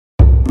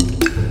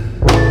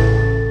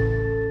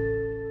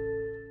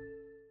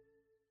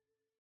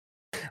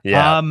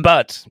Yeah,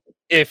 but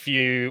if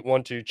you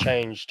want to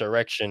change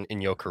direction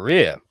in your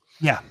career,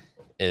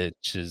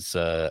 which is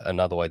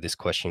another way this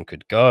question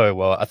could go.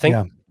 Well, I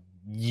think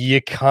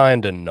you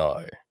kind of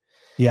know.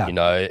 Yeah. You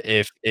know,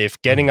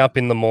 if getting up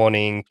in the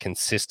morning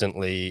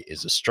consistently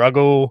is a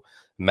struggle,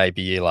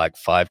 maybe you're like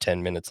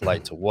 5-10 minutes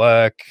late to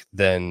work,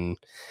 then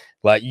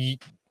like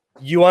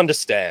you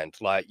understand,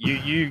 like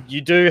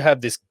you do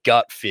have this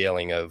gut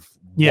feeling of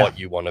what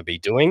you want to be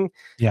doing.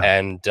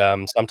 And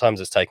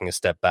sometimes it's taking a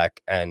step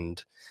back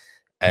and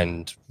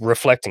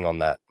reflecting on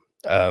that.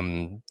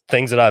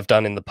 Things that I've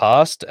done in the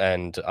past,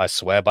 and I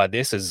swear by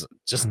this, is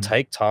just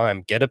take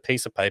time, get a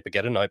piece of paper,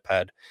 get a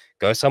notepad,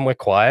 go somewhere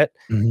quiet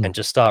and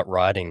just start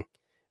writing.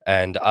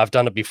 And I've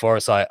done it before.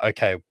 It's like,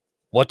 okay,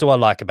 what do I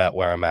like about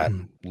where I'm at?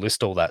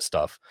 List all that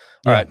stuff.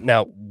 All right,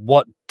 now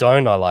what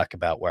don't I like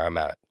about where I'm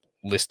at?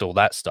 List all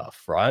that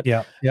stuff, right?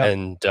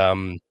 And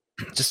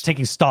just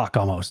taking stock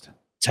almost.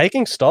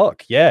 Taking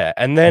stock,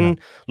 and then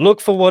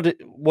look for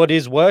what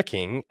is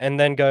working, and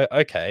then go,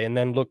 okay, and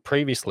then look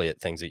previously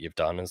at things that you've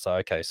done and say,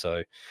 okay,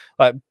 so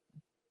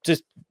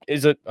just,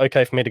 is it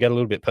okay for me to get a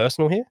little bit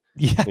personal here?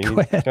 Yeah, go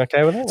ahead.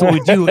 Okay with it? That's what we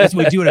do. That's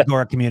what we do at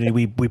Agora community.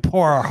 We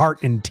pour our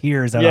heart and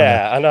tears out.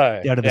 I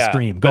know. Out of the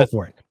stream. Go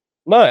for it.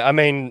 No, I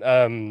mean,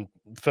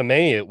 for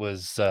me, it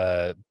was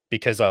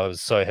because I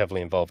was so heavily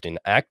involved in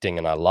acting,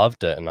 and I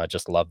loved it, and I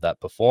just loved that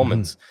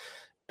performance.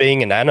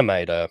 Being an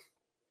animator,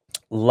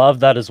 love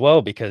that as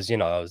well, because you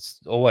know I was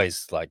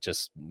always like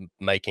just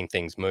making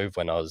things move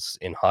when I was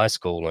in high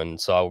school, and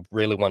so I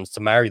really wanted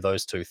to marry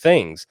those two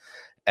things,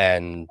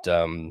 and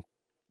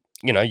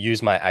you know,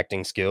 use my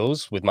acting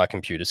skills with my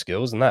computer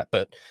skills and that.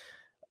 But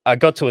I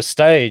got to a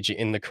stage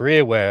in the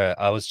career where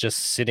I was just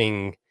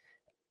sitting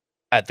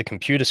at the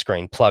computer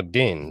screen plugged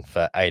in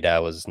for 8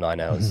 hours, 9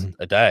 hours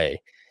a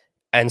day,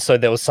 and so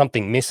there was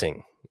something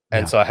missing.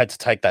 And so I had to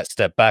take that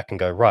step back and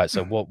go, right,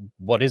 so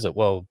what is it?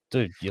 Well,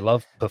 dude, you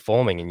love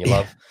performing, and you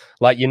love,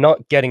 like, you're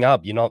not getting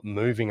up, you're not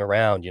moving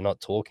around, you're not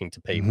talking to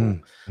people.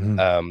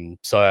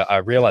 So I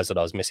realized that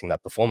I was missing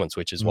that performance,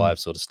 which is why I've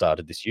sort of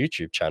started this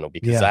YouTube channel,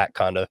 because that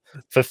kind of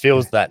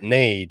fulfills that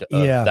need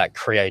of that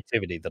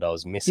creativity that I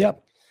was missing.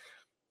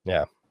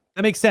 Yeah.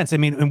 That makes sense. I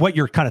mean, and what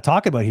you're kind of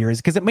talking about here is,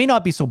 because it may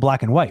not be so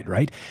black and white,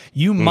 right?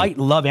 You might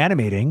love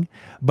animating,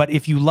 but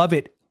if you love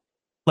it,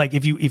 like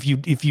if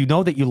you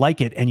know that you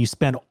like it and you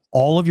spend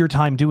all of your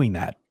time doing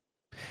that,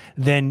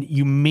 then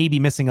you may be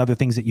missing other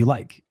things that you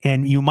like.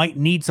 And you might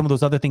need some of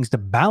those other things to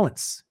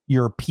balance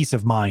your peace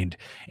of mind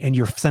and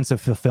your sense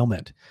of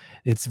fulfillment.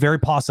 It's very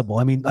possible.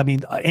 I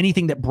mean,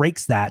 anything that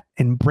breaks that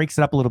and breaks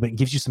it up a little bit and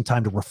gives you some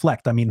time to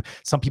reflect. I mean,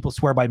 some people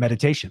swear by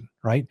meditation,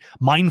 right?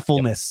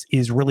 Mindfulness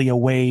is really a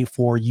way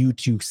for you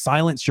to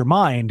silence your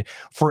mind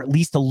for at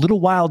least a little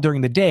while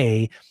during the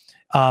day,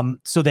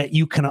 so that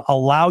you can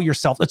allow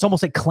yourself, it's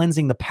almost like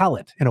cleansing the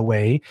palate in a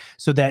way,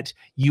 so that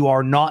you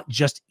are not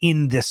just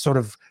in this sort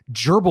of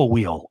gerbil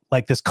wheel,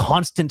 like this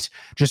constant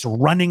just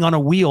running on a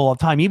wheel all the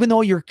time, even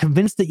though you're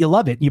convinced that you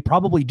love it. You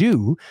probably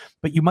do,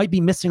 but you might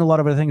be missing a lot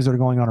of other things that are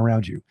going on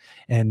around you.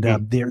 And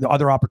there are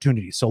other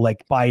opportunities. So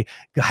like by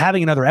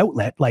having another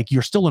outlet, like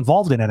you're still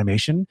involved in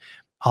animation,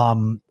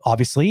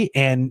 obviously,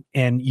 and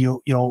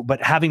you know,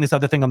 but having this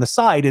other thing on the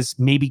side is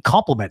maybe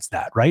complements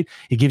that, right?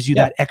 It gives you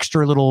that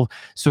extra little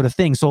sort of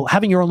thing. So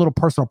having your own little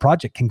personal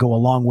project can go a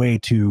long way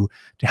to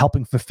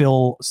helping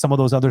fulfill some of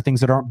those other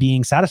things that aren't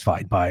being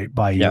satisfied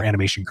by your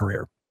animation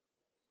career.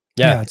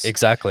 Yeah,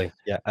 exactly.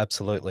 Yeah,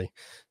 absolutely.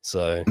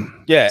 So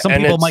some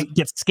people might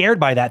get scared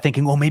by that,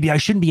 thinking, well, maybe I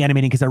shouldn't be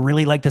animating because I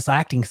really like this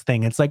acting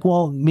thing. It's like,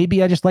 well,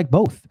 maybe I just like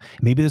both.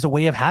 Maybe there's a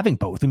way of having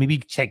both, and maybe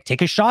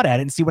take a shot at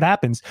it and see what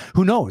happens.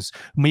 Who knows?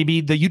 Maybe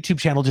the YouTube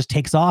channel just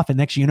takes off, and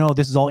next thing you know,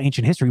 this is all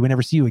ancient history. We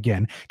never see you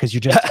again because you're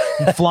just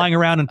flying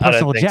around in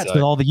personal jets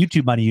with all the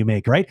YouTube money you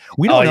make, right?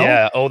 We don't know.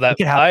 Yeah, all that.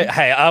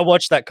 I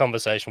watched that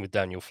conversation with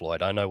Daniel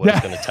Floyd. I know what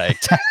it's going to take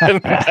to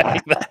make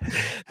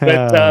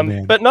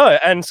that. But no,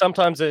 and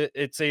sometimes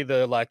it's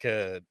either like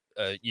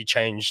you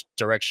change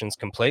directions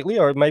completely,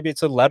 or maybe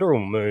it's a lateral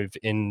move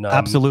in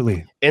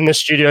absolutely in the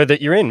studio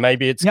that you're in.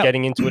 Maybe it's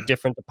getting into a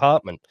different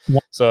department.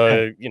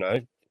 So you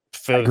know,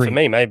 for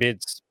me, maybe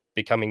it's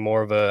becoming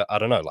more of a, I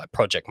don't know, like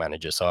project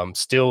manager. So I'm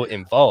still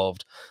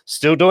involved,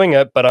 still doing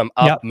it, but I'm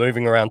up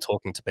moving around,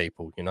 talking to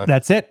people, you know.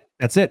 That's it.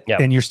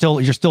 And you're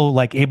still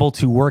like able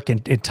to work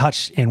and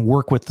touch and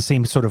work with the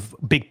same sort of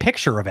big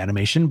picture of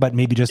animation, but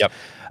maybe just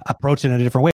approach it in a different way.